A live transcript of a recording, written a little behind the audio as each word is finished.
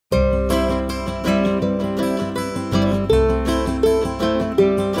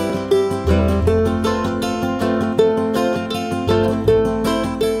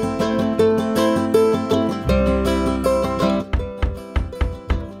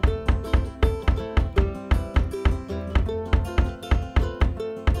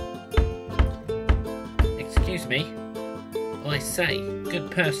Say,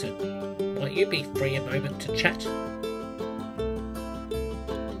 good person, might you be free a moment to chat?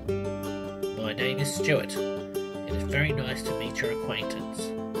 My name is Stuart. It is very nice to meet your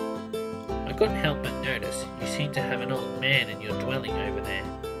acquaintance. I couldn't help but notice you seem to have an old man in your dwelling over there.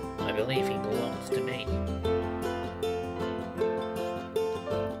 I believe he belongs to me.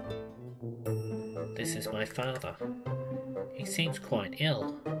 This is my father. He seems quite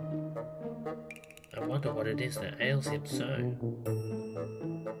ill. I wonder what it is that ails him so.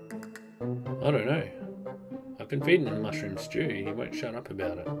 I don't know. I've been feeding him mushroom stew. He won't shut up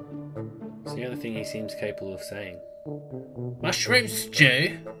about it. It's the only thing he seems capable of saying. Mushroom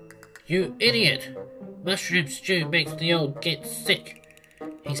stew? You idiot! Mushroom stew makes the old git sick.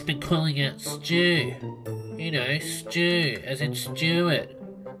 He's been calling out stew. You know, stew, as in Stuart.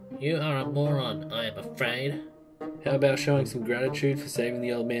 You are a moron, I am afraid. How about showing some gratitude for saving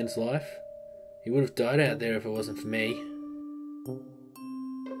the old man's life? He would have died out there if it wasn't for me.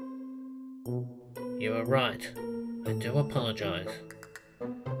 You are right. I do apologise.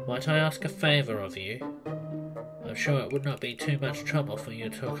 Might I ask a favour of you? I'm sure it would not be too much trouble for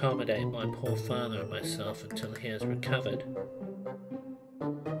you to accommodate my poor father and myself until he has recovered.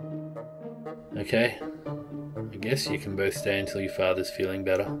 Okay. I guess you can both stay until your father's feeling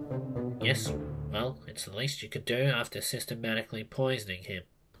better. Yes, well, it's the least you could do after systematically poisoning him.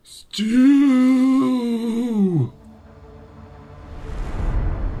 Stew!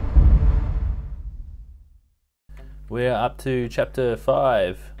 We're up to chapter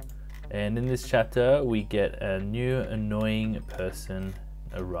 5, and in this chapter we get a new annoying person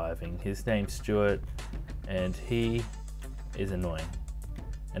arriving. His name's Stuart, and he is annoying.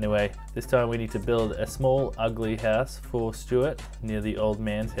 Anyway, this time we need to build a small ugly house for Stuart near the old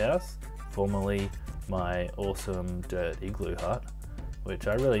man's house, formerly my awesome dirt igloo hut, which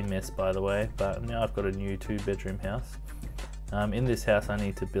I really miss, by the way, but now I've got a new 2-bedroom house. In this house I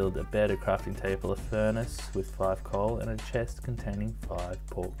need to build a bed, a crafting table, a furnace with 5 coal, and a chest containing 5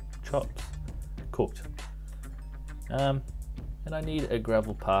 pork chops, cooked. And I need a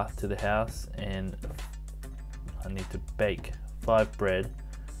gravel path to the house, and I need to bake 5 bread,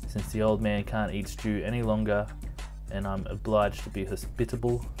 since the old man can't eat stew any longer, and I'm obliged to be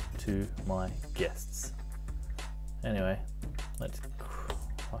hospitable to my guests. Anyway, I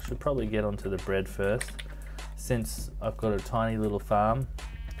should probably get onto the bread first. Since I've got a tiny little farm,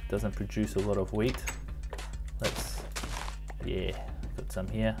 it doesn't produce a lot of wheat. Got some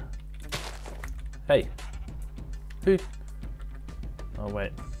here. Hey, who? Oh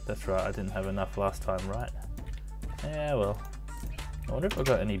wait, that's right, I didn't have enough last time, right? Yeah, well, I wonder if I've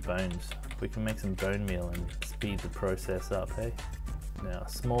got any bones. We can make some bone meal and speed the process up, hey? Now, a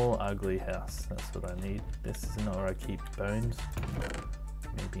small ugly house, that's what I need. This is not where I keep bones.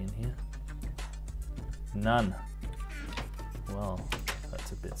 Maybe in here. None. Well,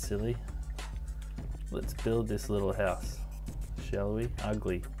 that's a bit silly. Let's build this little house, shall we?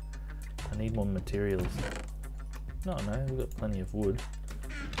 Ugly. I need more materials. No, we've got plenty of wood.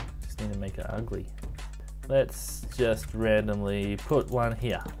 Just need to make it ugly. Let's just randomly put one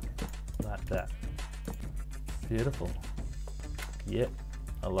here, like that. Beautiful. Yep,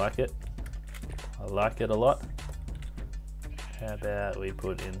 I like it. I like it a lot. How about we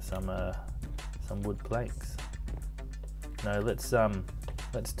put in some wood planks? No, let's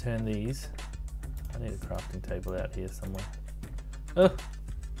turn these. I need a crafting table out here somewhere. Oh,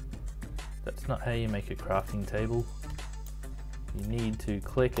 that's not how you make a crafting table. You need to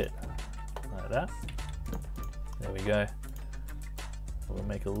click it like that. There we go. We'll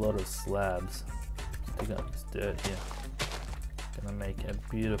make a lot of slabs. Dig up this dirt here. Gonna make a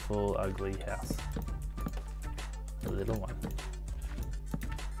beautiful ugly house. A little one.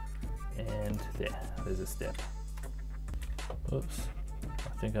 And there's a step. Oops, I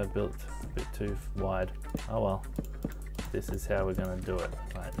think I built a bit too wide. Oh well, this is how we're gonna do it,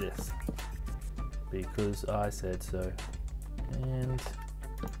 like this. Because I said so. And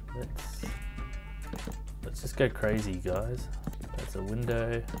let's just go crazy, guys. That's a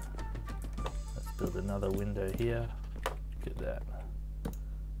window. Let's build another window here. Look at that.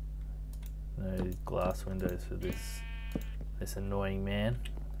 No glass windows for this annoying man,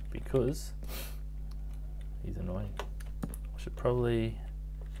 because he's annoying. I should probably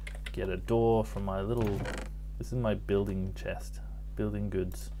get a door from my little, this is my building chest, building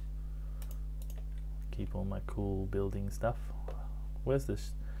goods. Keep all my cool building stuff. Where's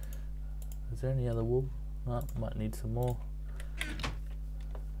this? Is there any other wool? Oh, might need some more.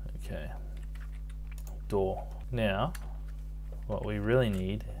 Okay, door. Now, what we really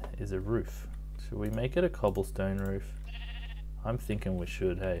need is a roof. Should we make it a cobblestone roof? I'm thinking we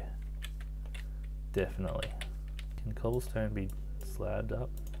should, hey. Definitely. Can cobblestone be slabbed up.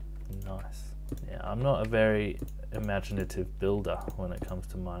 Nice. Yeah, I'm not a very imaginative builder when it comes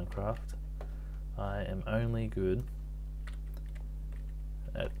to Minecraft. I am only good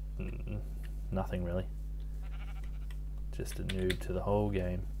at nothing really. Just a noob to the whole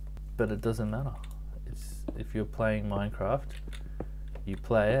game. But it doesn't matter. If you're playing Minecraft, you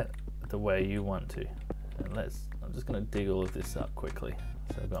play it the way you want to. And I'm just going to dig all of this up quickly.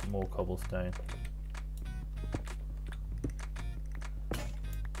 So I've got more cobblestone.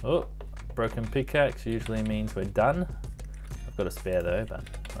 Oh, broken pickaxe usually means we're done. I've got a spare though, but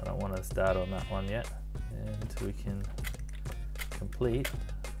I don't want to start on that one yet. And we can complete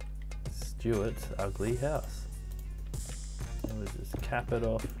Stuart's ugly house. And we'll just cap it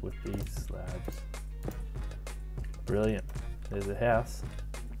off with these slabs. Brilliant. There's a house.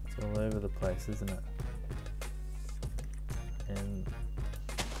 It's all over the place, isn't it? And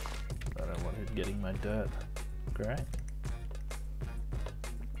I don't want him getting my dirt. Great.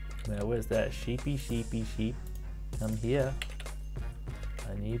 Now where's that sheepy sheep? Come here.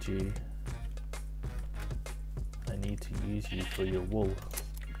 I need you. I need to use you for your wool.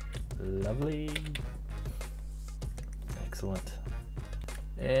 Lovely. Excellent.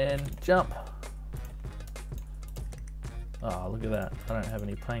 And jump. Oh, look at that. I don't have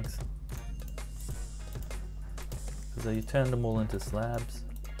any planks. Because you turned them all into slabs.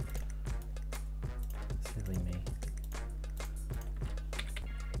 Silly me.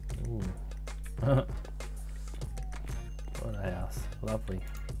 Ooh. What a house. Lovely.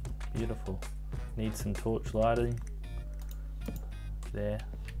 Beautiful. Need some torch lighting. There.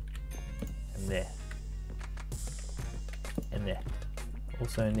 And there. And there.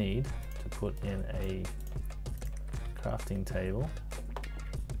 Also need to put in a crafting table.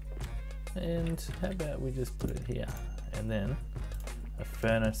 And how about we just put it here? And then a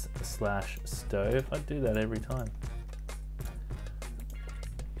furnace / stove. I do that every time.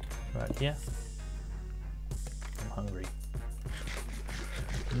 Right here. I'm hungry.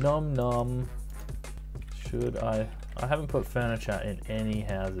 Nom nom. Should I haven't put furniture in any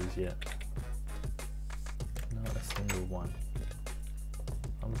houses yet. Not a single one.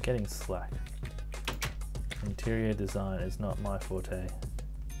 I'm getting slack. Interior design is not my forte.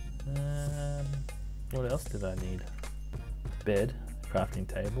 What else did I need? Bed, crafting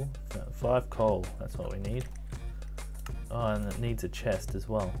table, 5 coal, that's what we need. Oh, and it needs a chest as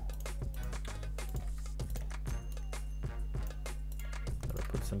well. Gotta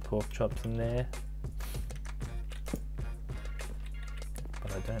put some pork chops in there.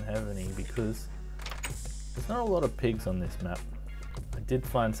 But I don't have any because there's not a lot of pigs on this map. I did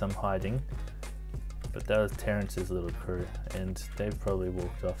find some hiding, but that was Terrence's little crew and they've probably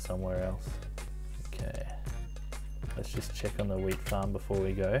walked off somewhere else. Okay, let's just check on the wheat farm before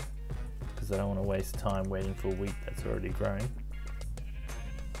we go, because I don't want to waste time waiting for wheat that's already grown.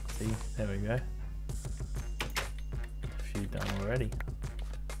 See, there we go. A few done already.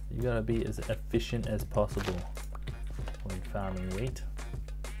 You gotta be as efficient as possible when farming wheat.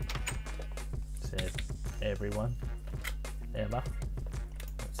 Says everyone, ever.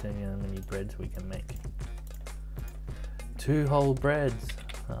 Let's see how many breads we can make. 2 whole breads.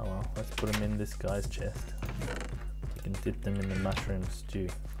 Oh well, let's put them in this guy's chest. You can dip them in the mushroom stew.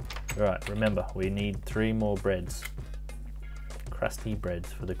 Right, remember, we need 3 more breads. Crusty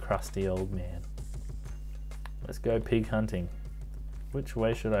breads for the crusty old man. Let's go pig hunting. Which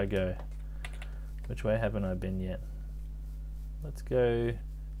way should I go? Which way haven't I been yet? Let's go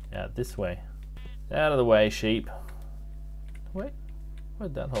out this way. Out of the way, sheep. Wait,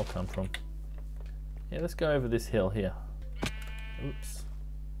 where'd that hole come from? Yeah, let's go over this hill here. Oops.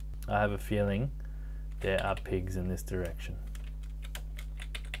 I have a feeling there are pigs in this direction.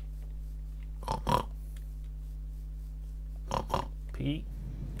 Piggy.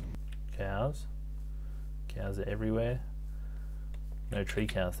 Cows. Cows are everywhere. No tree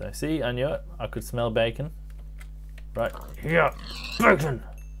cows though. See, I knew it. I could smell bacon. Right here. Bacon!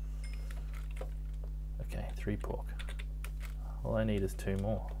 Okay, 3 pork. All I need is 2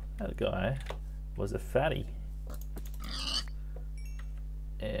 more. That guy was a fatty.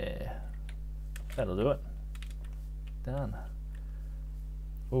 Yeah, that'll do it. Done.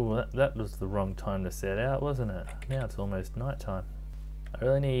 Oh, that was the wrong time to set out, wasn't it? Now it's almost night time. I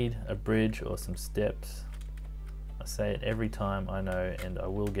really need a bridge or some steps. I say it every time, I know, and I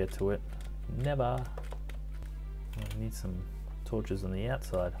will get to it. Never. I need some torches on the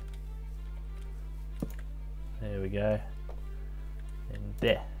outside. There we go. And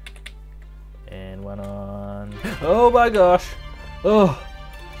there. And one on. Oh my gosh! Oh!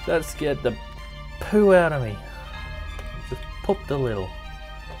 That scared the poo out of me. Just pooped a little.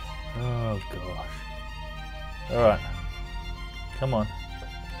 Oh gosh. Alright. Come on.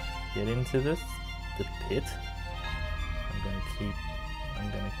 Get into the pit.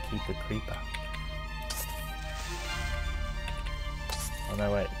 I'm gonna keep a creeper. Oh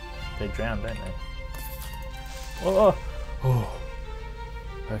no, wait. They drown, don't they? Oh, oh.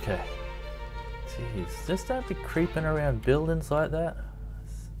 Okay. Jeez, just don't be creeping around buildings like that.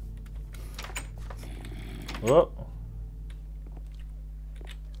 Whoa.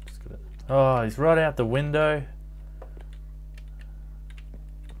 Oh, he's right out the window.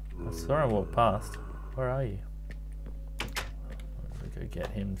 I saw him walk past. Where are you? I'm gonna go get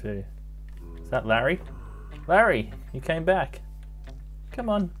him too. Is that Larry? Larry, you came back. Come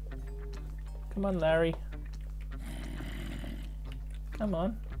on. Come on, Larry. Come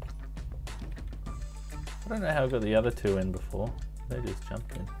on. I don't know how I got the other two in before. They just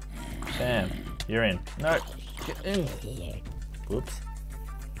jumped in. Bam. You're in. No. Get in. Whoops.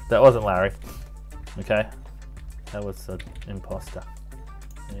 That wasn't Larry. Okay. That was an imposter.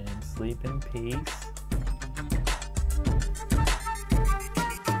 And sleep in peace.